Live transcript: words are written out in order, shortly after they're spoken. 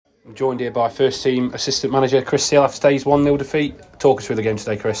I'm joined here by first team assistant manager Chris Seal after today's 1-0 defeat. Talk us through the game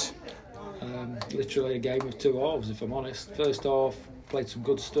today, Chris. Literally a game of two halves, if I'm honest. First half, played some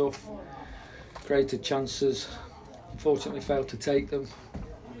good stuff, created chances, unfortunately failed to take them.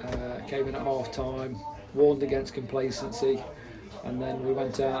 Came in at half time, warned against complacency, and then we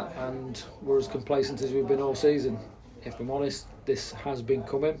went out and were as complacent as we've been all season. If I'm honest, this has been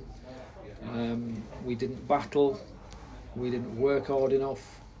coming. We didn't battle, we didn't work hard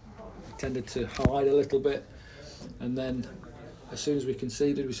enough, we tended to hide a little bit, and then as soon as we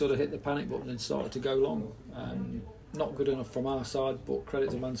conceded, we sort of hit the panic button and started to go long. Not good enough from our side, but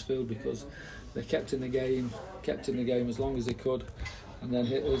credit to Mansfield because they kept in the game as long as they could, and then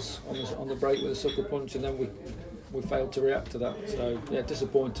hit us on the break with a sucker punch, and then we failed to react to that. So yeah,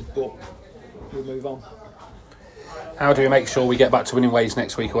 disappointed, but we move on. How do we make sure we get back to winning ways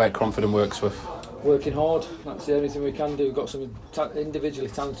next week away at Cromford and Wirksworth? Working hard, that's the only thing we can do. We've got some individually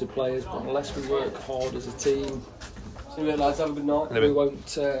talented players, but unless we work hard as a team, lads, have a good night. we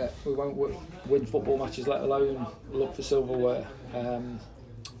won't win football matches, let alone look for silverware.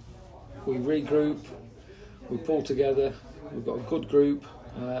 We regroup, we pull together, we've got a good group,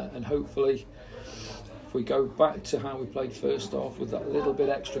 and hopefully if we go back to how we played first half with that little bit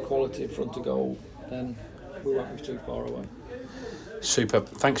extra quality in front of goal, then we won't be too far away. Super.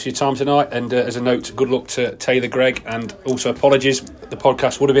 Thanks for your time tonight, and as a note, good luck to Taylor, Greg, and also apologies, the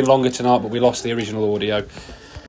podcast would have been longer tonight but we lost the original audio.